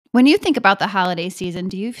When you think about the holiday season,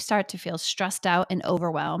 do you start to feel stressed out and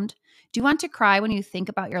overwhelmed? Do you want to cry when you think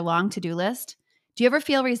about your long to do list? Do you ever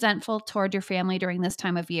feel resentful toward your family during this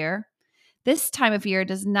time of year? This time of year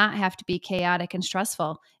does not have to be chaotic and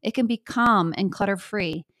stressful. It can be calm and clutter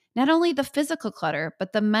free. Not only the physical clutter,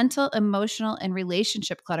 but the mental, emotional, and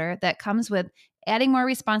relationship clutter that comes with adding more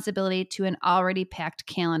responsibility to an already packed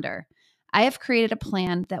calendar. I have created a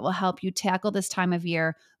plan that will help you tackle this time of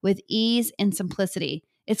year with ease and simplicity.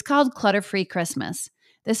 It's called Clutter Free Christmas.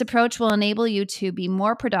 This approach will enable you to be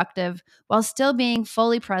more productive while still being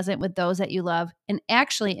fully present with those that you love and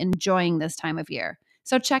actually enjoying this time of year.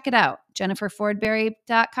 So check it out,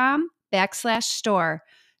 jenniferfordberry.com/store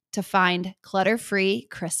to find Clutter Free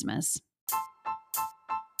Christmas.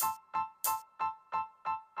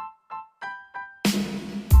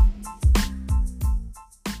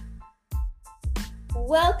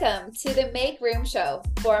 Welcome to the Make Room Show,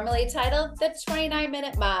 formerly titled The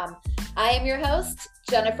 29-Minute Mom. I am your host,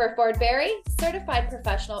 Jennifer Fordberry, certified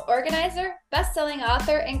professional organizer, best-selling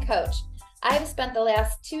author, and coach. I have spent the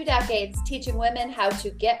last 2 decades teaching women how to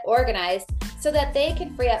get organized so that they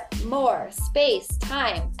can free up more space,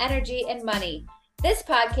 time, energy, and money. This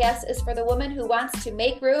podcast is for the woman who wants to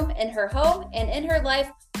make room in her home and in her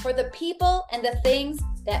life for the people and the things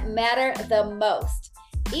that matter the most.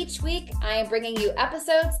 Each week, I am bringing you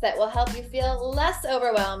episodes that will help you feel less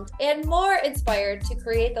overwhelmed and more inspired to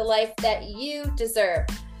create the life that you deserve.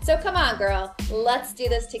 So come on, girl, let's do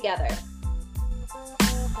this together.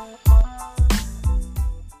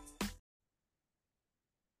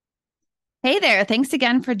 Hey there. Thanks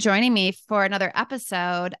again for joining me for another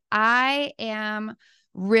episode. I am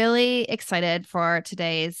really excited for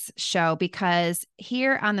today's show because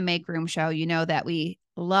here on the Make Room Show, you know that we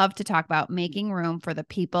love to talk about making room for the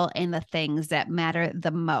people and the things that matter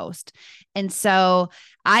the most. And so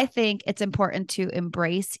I think it's important to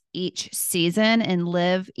embrace each season and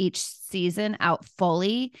live each season out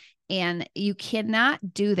fully. And you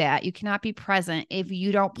cannot do that. You cannot be present if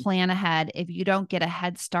you don't plan ahead, if you don't get a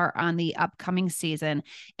head start on the upcoming season,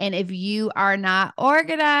 and if you are not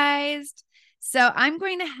organized. So I'm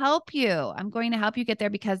going to help you. I'm going to help you get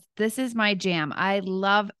there because this is my jam. I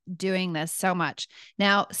love doing this so much.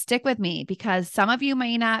 Now, stick with me because some of you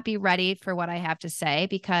may not be ready for what I have to say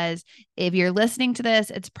because if you're listening to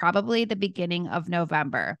this, it's probably the beginning of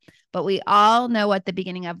November. But we all know what the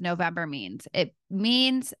beginning of November means. It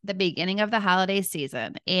means the beginning of the holiday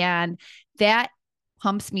season. And that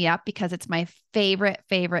pumps me up because it's my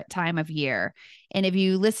favorite time of year. And if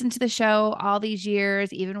you listen to the show all these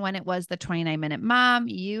years, even when it was the 29-Minute Mom,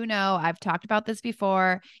 you know I've talked about this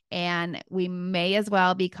before, and we may as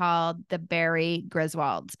well be called the Berry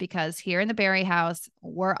Griswolds because here in the Berry house,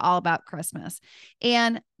 we're all about Christmas.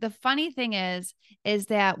 And the funny thing is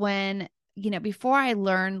that when before I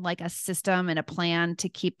learned like a system and a plan to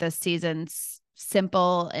keep the seasons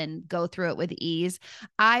simple and go through it with ease,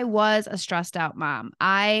 I was a stressed out mom.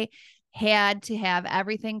 I had to have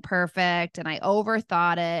everything perfect and I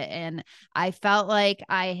overthought it. And I felt like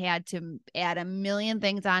I had to add a million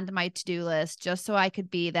things onto my to-do list just so I could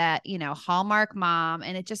be that, Hallmark mom.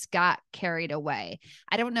 And it just got carried away.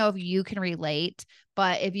 I don't know if you can relate,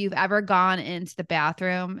 but if you've ever gone into the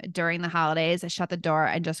bathroom during the holidays, I shut the door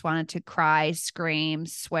and just wanted to cry, scream,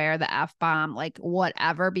 swear the F-bomb, like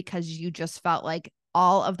whatever, because you just felt like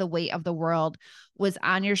all of the weight of the world was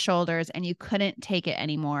on your shoulders and you couldn't take it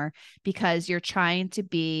anymore because you're trying to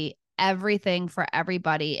be everything for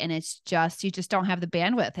everybody. And it's just, you just don't have the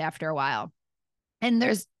bandwidth after a while. And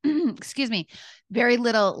there's, excuse me, very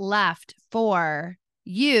little left for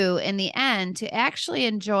you in the end to actually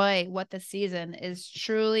enjoy what the season is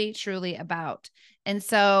truly, truly about. And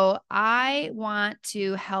so I want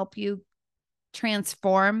to help you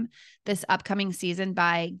transform this upcoming season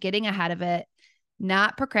by getting ahead of it,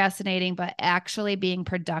 not procrastinating, but actually being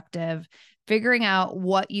productive, figuring out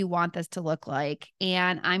what you want this to look like.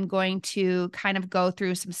 And I'm going to kind of go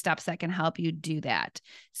through some steps that can help you do that.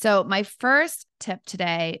 So my first tip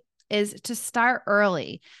today is to start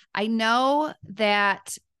early. I know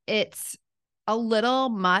that it's a little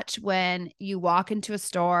much when you walk into a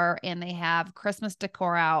store and they have Christmas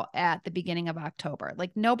decor out at the beginning of October.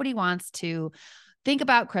 Like nobody wants to think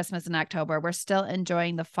about Christmas in October. We're still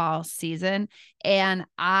enjoying the fall season. And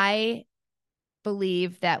I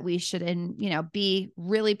believe that we should, be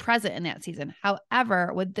really present in that season.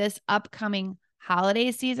 However, with this upcoming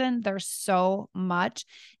holiday season, there's so much.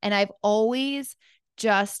 And I've always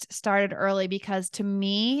just started early because to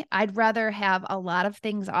me, I'd rather have a lot of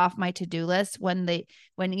things off my to-do list when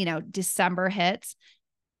December hits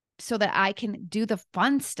so that I can do the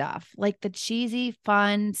fun stuff, like the cheesy,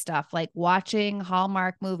 fun stuff, like watching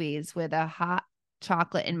Hallmark movies with a hot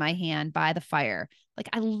chocolate in my hand by the fire. Like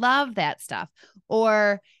I love that stuff.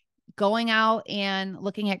 Or going out and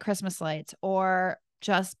looking at Christmas lights, or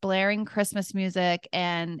just blaring Christmas music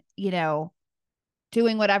and,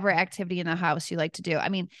 doing whatever activity in the house you like to do. I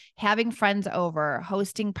mean, having friends over,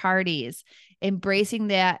 hosting parties, embracing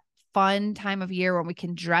that fun time of year when we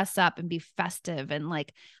can dress up and be festive. And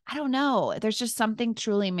like, I don't know, there's just something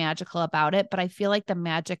truly magical about it. But I feel like the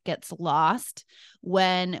magic gets lost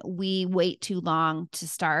when we wait too long to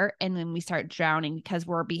start, and when we start drowning because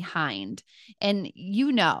we're behind. And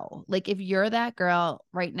like if you're that girl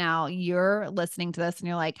right now, you're listening to this and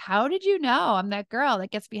you're like, how did you know I'm that girl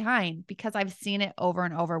that gets behind? Because I've seen it over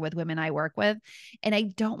and over with women I work with, and I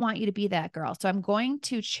don't want you to be that girl. So I'm going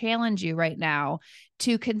to challenge you right now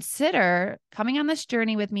to consider coming on this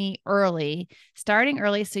journey with me early, starting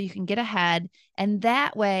early so you can get ahead. And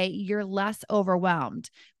that way you're less overwhelmed.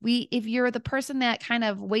 If you're the person that kind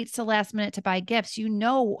of waits till the last minute to buy gifts, you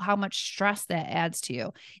know how much stress that adds to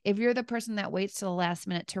you. If you're the person that waits till the last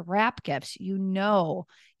minute to wrap gifts, you know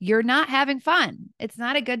you're not having fun. It's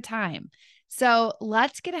not a good time. So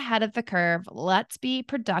let's get ahead of the curve. Let's be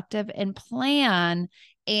productive and plan,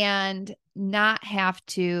 and not have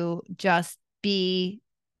to just be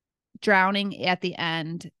drowning at the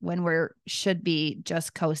end when should be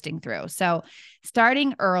just coasting through. So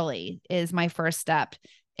starting early is my first step.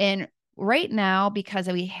 And right now, because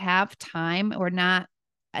we have time, we're not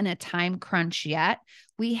in a time crunch yet.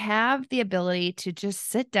 We have the ability to just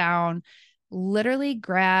sit down, literally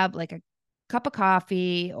grab like a cup of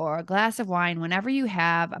coffee or a glass of wine whenever you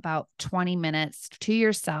have about 20 minutes to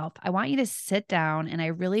yourself. I want you to sit down, and I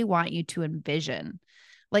really want you to envision,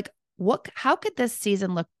 like, how could this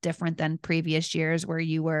season look different than previous years where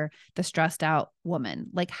you were the stressed out woman?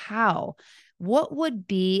 Like what would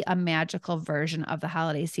be a magical version of the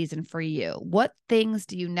holiday season for you? What things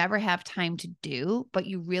do you never have time to do, but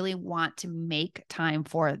you really want to make time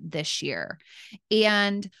for this year?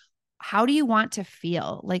 And how do you want to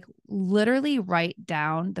feel? Like literally write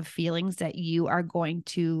down the feelings that you are going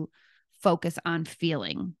to focus on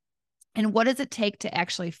feeling. And what does it take to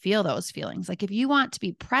actually feel those feelings? Like if you want to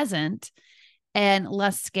be present and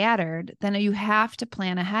less scattered, then you have to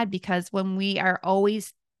plan ahead, because when we are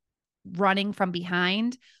always running from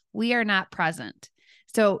behind, we are not present.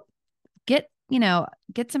 So get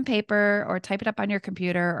some paper or type it up on your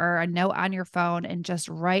computer or a note on your phone and just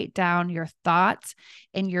write down your thoughts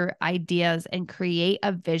and your ideas and create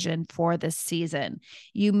a vision for this season.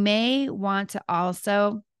 You may want to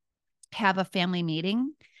also have a family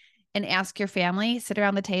meeting and ask your family, sit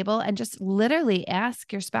around the table and just literally ask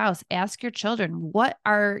your spouse, ask your children, what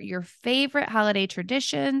are your favorite holiday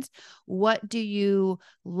traditions? What do you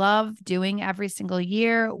love doing every single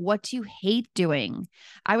year? What do you hate doing?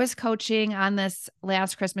 I was coaching on this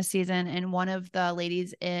last Christmas season, and one of the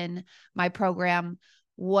ladies in my program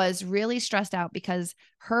was really stressed out because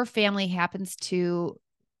her family happens to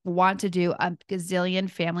want to do a gazillion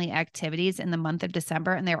family activities in the month of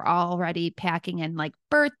December. And they were already packing in like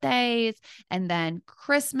birthdays and then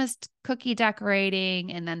Christmas cookie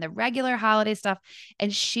decorating and then the regular holiday stuff.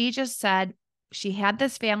 And she just said she had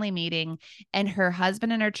this family meeting, and her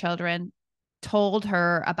husband and her children told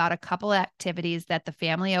her about a couple activities that the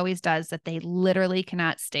family always does that they literally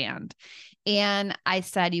cannot stand. And I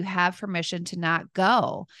said, you have permission to not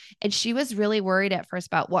go. And she was really worried at first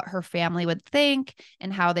about what her family would think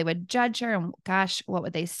and how they would judge her. And gosh, what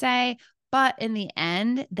would they say? But in the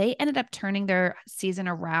end, they ended up turning their season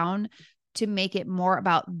around to make it more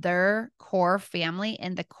about their core family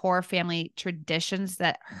and the core family traditions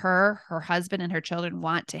that her husband and her children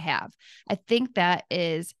want to have. I think that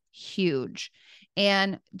is huge.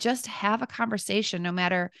 And just have a conversation, no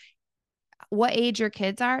matter what age your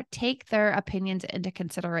kids are, take their opinions into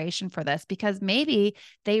consideration for this, because maybe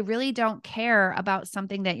they really don't care about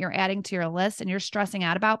something that you're adding to your list and you're stressing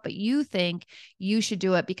out about, but you think you should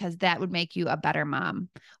do it because that would make you a better mom,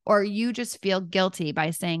 or you just feel guilty by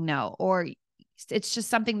saying no, or it's just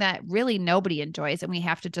something that really nobody enjoys and we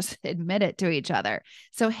have to just admit it to each other.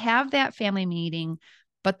 So have that family meeting.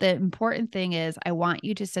 But the important thing is, I want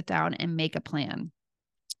you to sit down and make a plan.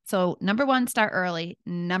 So number one, start early.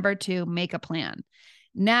 Number two, make a plan.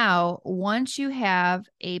 Now, once you have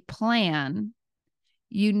a plan,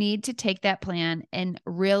 you need to take that plan and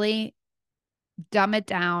really dumb it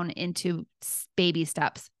down into baby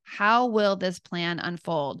steps. How will this plan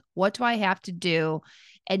unfold? What do I have to do?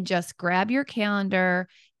 And just grab your calendar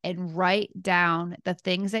and write down the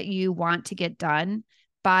things that you want to get done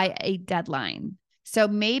by a deadline. So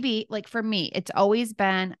maybe, like for me, it's always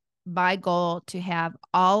been, my goal to have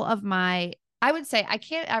all of my, I would say, I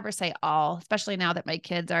can't ever say all, especially now that my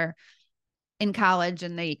kids are in college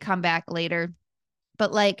and they come back later.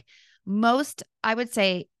 But like most, I would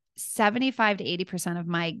say 75 to 80% of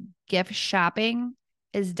my gift shopping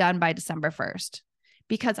is done by December 1st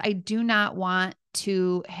because I do not want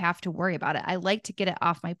to have to worry about it. I like to get it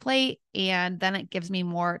off my plate and then it gives me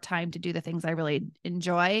more time to do the things I really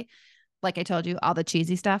enjoy. Like I told you, all the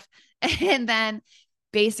cheesy stuff. And then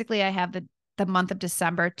basically I have the month of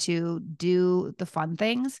December to do the fun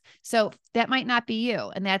things. So that might not be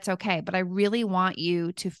you, and that's okay. But I really want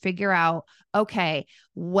you to figure out, okay,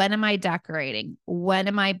 when am I decorating? When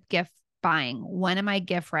am I gift buying? When am I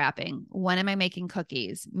gift wrapping? When am I making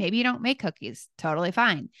cookies? Maybe you don't make cookies. Totally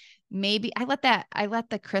fine. Maybe I let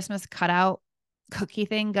the Christmas cutout cookie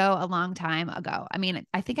thing go a long time ago. I mean,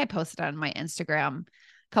 I think I posted on my Instagram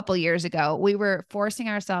couple years ago. We were forcing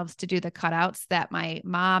ourselves to do the cutouts that my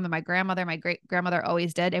mom and my grandmother, my great grandmother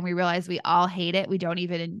always did. And we realized we all hate it. We don't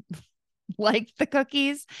even like the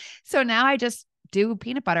cookies. So now I just do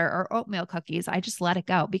peanut butter or oatmeal cookies. I just let it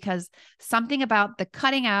go because something about the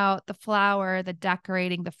cutting out, the flour, the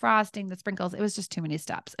decorating, the frosting, the sprinkles, it was just too many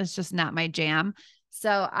steps. It's just not my jam.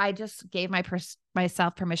 So I just gave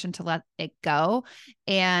myself permission to let it go.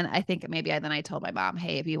 And I think maybe then I told my mom,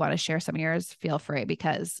 hey, if you want to share some of yours, feel free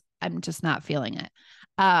because I'm just not feeling it.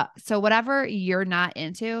 So whatever you're not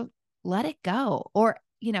into, let it go. Or,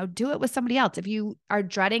 do it with somebody else. If you are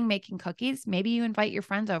dreading making cookies, maybe you invite your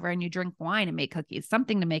friends over and you drink wine and make cookies,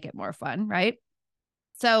 something to make it more fun, right?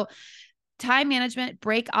 So time management,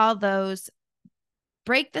 break the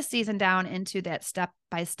season down into that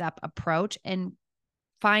step-by-step approach and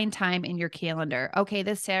find time in your calendar. Okay,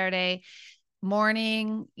 this Saturday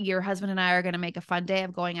morning, your husband and I are going to make a fun day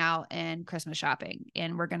of going out and Christmas shopping.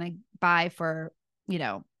 And we're going to buy for,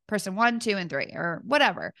 person 1, 2, and 3 or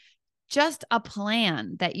whatever. Just a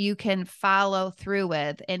plan that you can follow through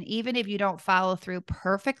with. And even if you don't follow through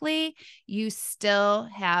perfectly, you still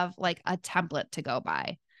have like a template to go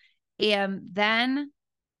by. And then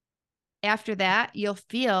after that, you'll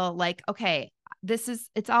feel like, okay,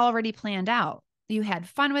 it's already planned out. You had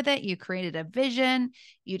fun with it. You created a vision.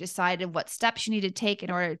 You decided what steps you need to take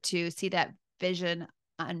in order to see that vision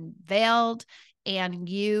unveiled. And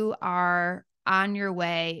you are on your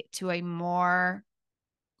way to a more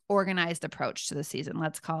organized approach to the season.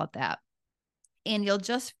 Let's call it that. And you'll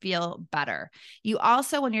just feel better. You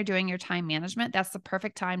also, when you're doing your time management, that's the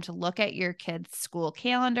perfect time to look at your kids' school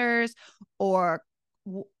calendars or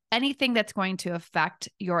anything that's going to affect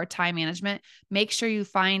your time management. Make sure you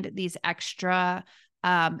find these extra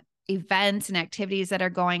events and activities that are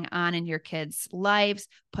going on in your kids' lives,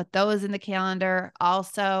 put those in the calendar.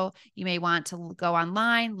 Also, you may want to go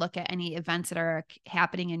online, look at any events that are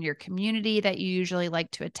happening in your community that you usually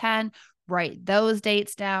like to attend, write those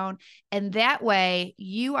dates down. And that way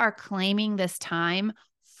you are claiming this time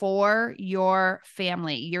for your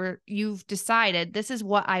family. You've decided this is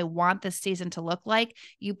what I want this season to look like.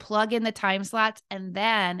 You plug in the time slots. And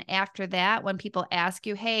then after that, when people ask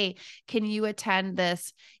you, hey, can you attend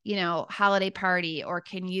this, holiday party, or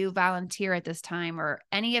can you volunteer at this time, or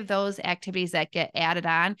any of those activities that get added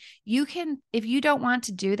on, you can, if you don't want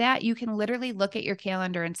to do that, you can literally look at your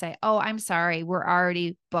calendar and say, oh, I'm sorry, we're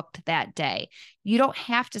already booked that day. You don't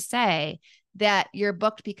have to say that you're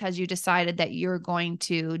booked because you decided that you're going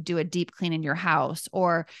to do a deep clean in your house,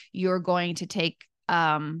 or you're going to take,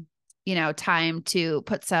 time to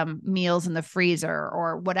put some meals in the freezer,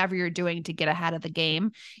 or whatever you're doing to get ahead of the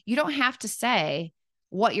game. You don't have to say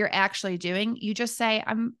what you're actually doing. You just say,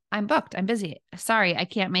 I'm booked. I'm busy. Sorry, I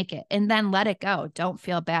can't make it. And then let it go. Don't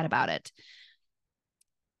feel bad about it.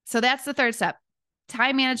 So that's the third step.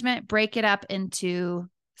 Time management, break it up into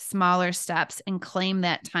smaller steps and claim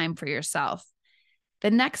that time for yourself. The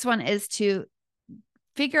next one is to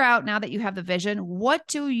figure out, now that you have the vision, what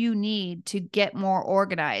do you need to get more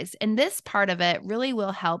organized? And this part of it really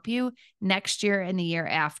will help you next year and the year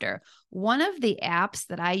after. One of the apps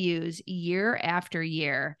that I use year after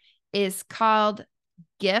year is called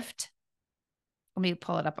Gift. Let me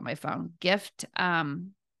pull it up on my phone. Gift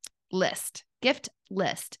List.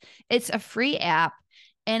 It's a free app,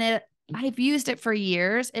 and I've used it for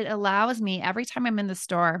years. It allows me, every time I'm in the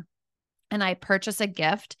store and I purchase a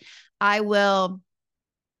gift, I will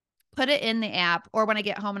put it in the app, or when I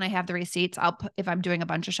get home and I have the receipts, if I'm doing a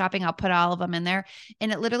bunch of shopping, I'll put all of them in there.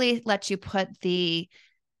 And it literally lets you put the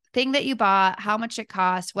thing that you bought, how much it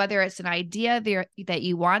costs, whether it's an idea that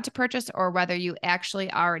you want to purchase or whether you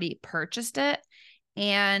actually already purchased it.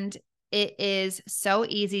 And it is so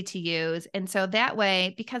easy to use. And so that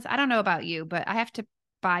way, because I don't know about you, but I have to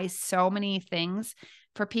buy so many things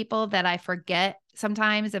for people that I forget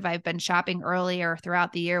sometimes if I've been shopping early or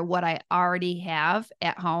throughout the year, what I already have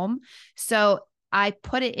at home. So I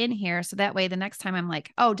put it in here so that way the next time I'm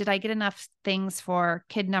like, oh, did I get enough things for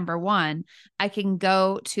kid number one? I can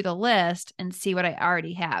go to the list and see what I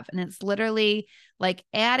already have. And it's literally like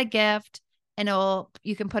add a gift, and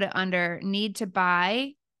you can put it under need to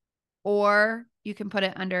buy, or you can put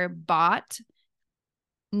it under bought,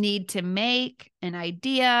 need to make, an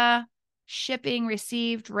idea, shipping,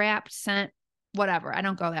 received, wrapped, sent, whatever. I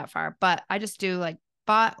don't go that far, but I just do like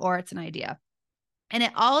bought or it's an idea. And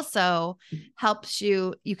it also helps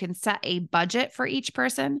you can set a budget for each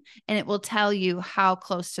person, and it will tell you how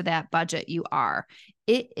close to that budget you are.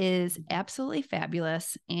 It is absolutely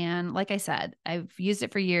fabulous. And like I said, I've used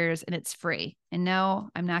it for years and it's free. And no,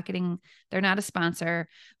 they're not a sponsor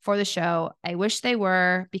for the show. I wish they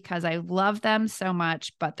were because I love them so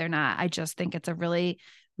much, but they're not. I just think it's a really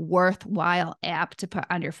worthwhile app to put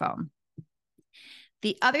on your phone.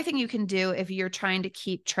 The other thing you can do if you're trying to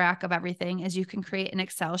keep track of everything is you can create an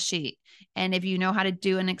Excel sheet. And if you know how to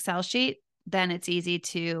do an Excel sheet, then it's easy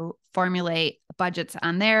to formulate budgets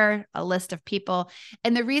on there, a list of people.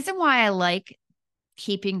 And the reason why I like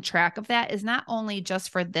keeping track of that is not only just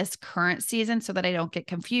for this current season so that I don't get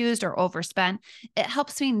confused or overspend, it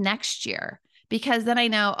helps me next year because then I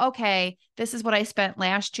know, okay, this is what I spent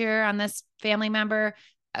last year on this family member.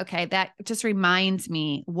 Okay, that just reminds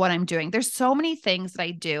me what I'm doing. There's so many things that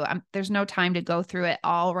I do. There's no time to go through it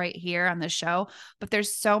all right here on the show, but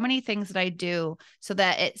there's so many things that I do so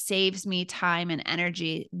that it saves me time and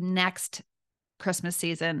energy next Christmas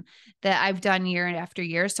season that I've done year after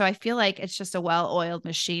year. So I feel like it's just a well-oiled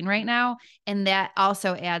machine right now. And that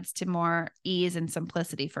also adds to more ease and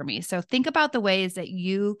simplicity for me. So think about the ways that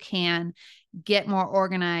you can get more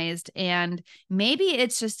organized. And maybe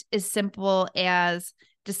it's just as simple as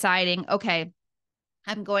deciding, okay,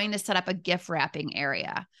 I'm going to set up a gift wrapping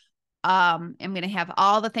area. I'm going to have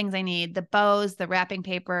all the things I need, the bows, the wrapping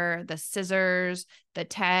paper, the scissors, the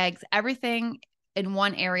tags, everything in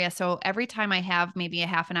one area. So every time I have maybe a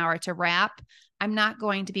half an hour to wrap, I'm not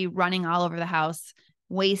going to be running all over the house,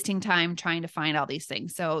 wasting time trying to find all these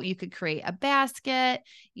things. So you could create a basket.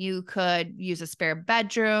 You could use a spare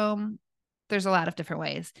bedroom. There's a lot of different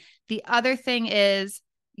ways. The other thing is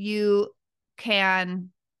you can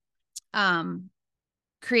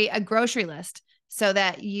create a grocery list so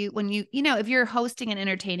that when if you're hosting and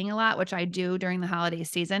entertaining a lot, which I do during the holiday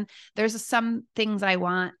season, there's some things I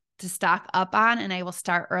want to stock up on, and I will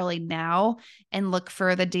start early now and look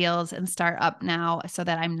for the deals and start up now so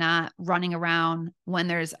that I'm not running around when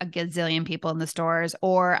there's a gazillion people in the stores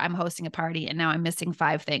or I'm hosting a party and now I'm missing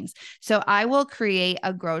 5 things. So I will create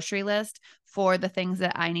a grocery list for the things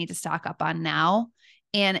that I need to stock up on now.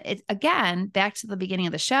 And it's, again, back to the beginning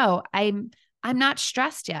of the show, I'm not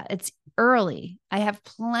stressed yet. It's early. I have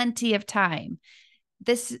plenty of time.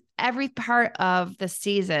 Every part of the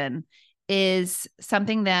season is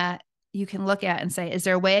something that you can look at and say, is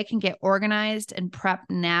there a way I can get organized and prep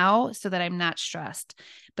now so that I'm not stressed?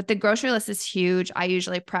 But the grocery list is huge. I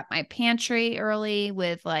usually prep my pantry early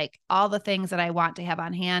with like all the things that I want to have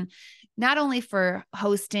on hand, not only for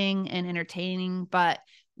hosting and entertaining, but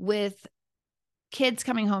with kids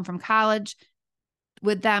coming home from college,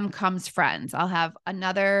 with them comes friends. I'll have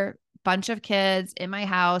another bunch of kids in my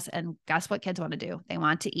house, and guess what kids want to do? They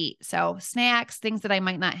want to eat. So snacks, things that I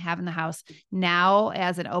might not have in the house now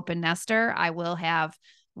as an open nester, I will have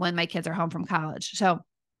when my kids are home from college. So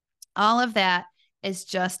all of that is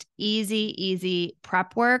just easy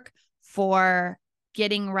prep work for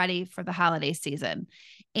getting ready for the holiday season.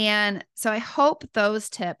 And so I hope those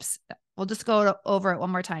tips, we'll just go over it one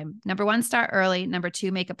more time. Number 1, start early. Number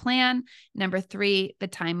 2, make a plan. Number 3, the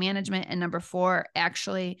time management. And number 4,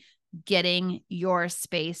 actually getting your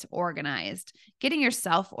space organized, getting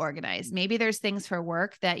yourself organized. Maybe there's things for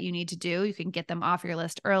work that you need to do. You can get them off your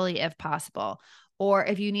list early if possible. Or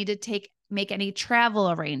if you need to make any travel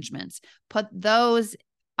arrangements, put those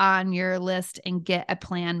on your list and get a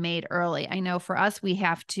plan made early. I know for us, we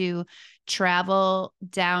have to travel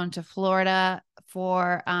down to Florida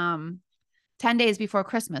for 10 days before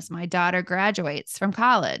Christmas. My daughter graduates from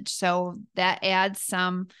college. So that adds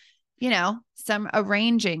some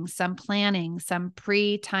arranging, some planning, some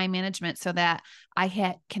pre-time management so that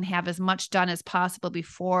I can have as much done as possible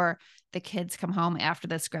before the kids come home after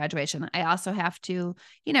this graduation. I also have to,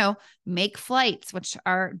 make flights, which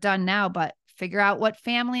are done now, but figure out what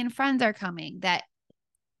family and friends are coming. That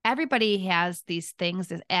everybody has these things,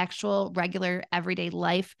 this actual regular everyday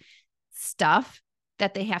life stuff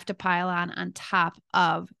that they have to pile on top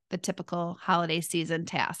of the typical holiday season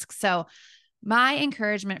tasks. So my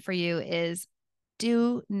encouragement for you is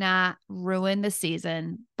do not ruin the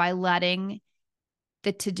season by letting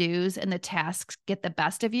the to-dos and the tasks get the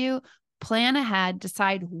best of you. Plan ahead,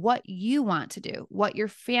 decide what you want to do, what your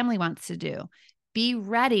family wants to do. Be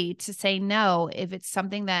ready to say no if it's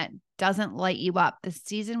something that doesn't light you up. The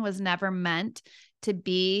season was never meant to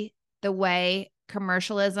be the way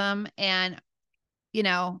commercialism and,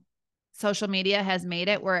 social media has made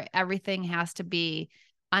it, where everything has to be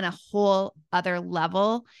on a whole other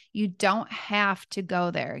level. You don't have to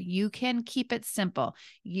go there. You can keep it simple.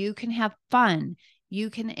 You can have fun.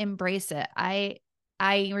 You can embrace it. I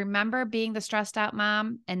remember being the stressed out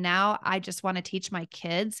mom, and now I just want to teach my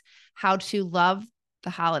kids how to love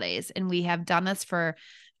the holidays. And we have done this for,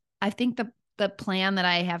 I think the plan that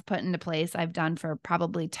I have put into place, I've done for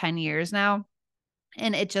probably 10 years now.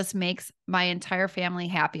 And it just makes my entire family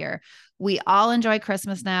happier. We all enjoy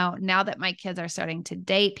Christmas now. Now that my kids are starting to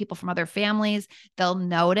date people from other families, they'll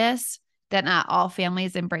notice that not all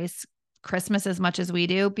families embrace Christmas as much as we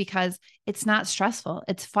do, because it's not stressful.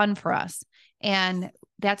 It's fun for us. And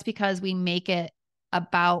that's because we make it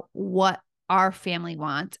about what our family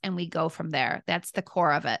wants, and we go from there. That's the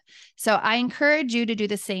core of it. So I encourage you to do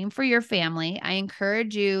the same for your family. I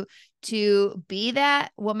encourage you to be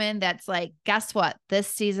that woman that's like, guess what? This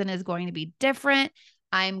season is going to be different.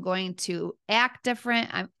 I'm going to act different.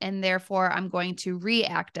 And therefore I'm going to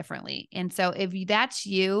react differently. And so if that's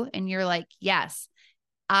you and you're like, yes,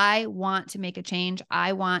 I want to make a change.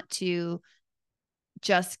 I want to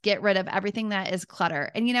just get rid of everything that is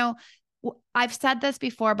clutter. And, I've said this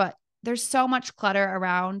before, but there's so much clutter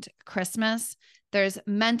around Christmas. There's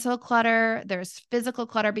mental clutter. There's physical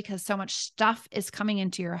clutter because so much stuff is coming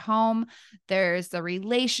into your home. There's the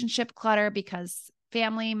relationship clutter because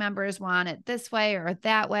family members want it this way or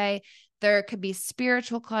that way. There could be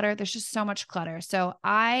spiritual clutter. There's just so much clutter. So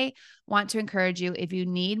I want to encourage you, if you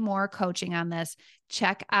need more coaching on this,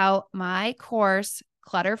 check out my course,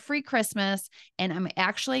 Clutter-Free Christmas. And I'm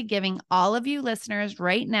actually giving all of you listeners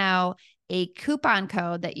right now a coupon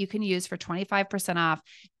code that you can use for 25% off.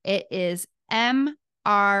 It is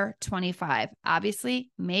MR25. Obviously,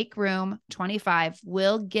 Make Room 25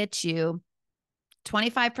 will get you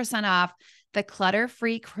 25% off the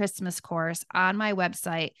Clutter-Free Christmas course on my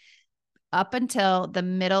website up until the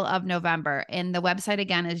middle of November. And the website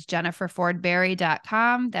again is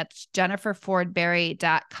jenniferfordberry.com. That's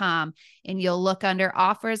jenniferfordberry.com. And you'll look under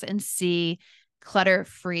offers and see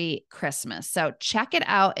Clutter-Free Christmas. So check it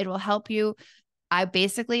out. It will help you. I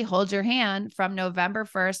basically hold your hand from November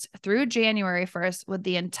 1st through January 1st with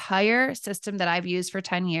the entire system that I've used for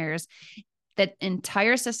 10 years, that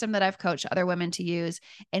entire system that I've coached other women to use.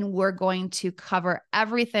 And we're going to cover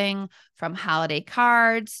everything from holiday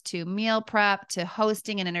cards to meal prep to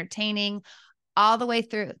hosting and entertaining, all the way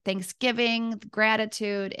through Thanksgiving,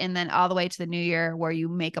 gratitude, and then all the way to the new year, where you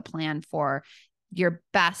make a plan for your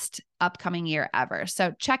best upcoming year ever.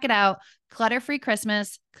 So check it out. Clutter-Free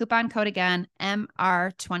Christmas, coupon code again,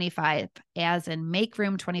 MR25, as in Make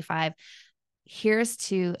Room 25. Here's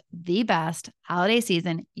to the best holiday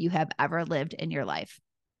season you have ever lived in your life.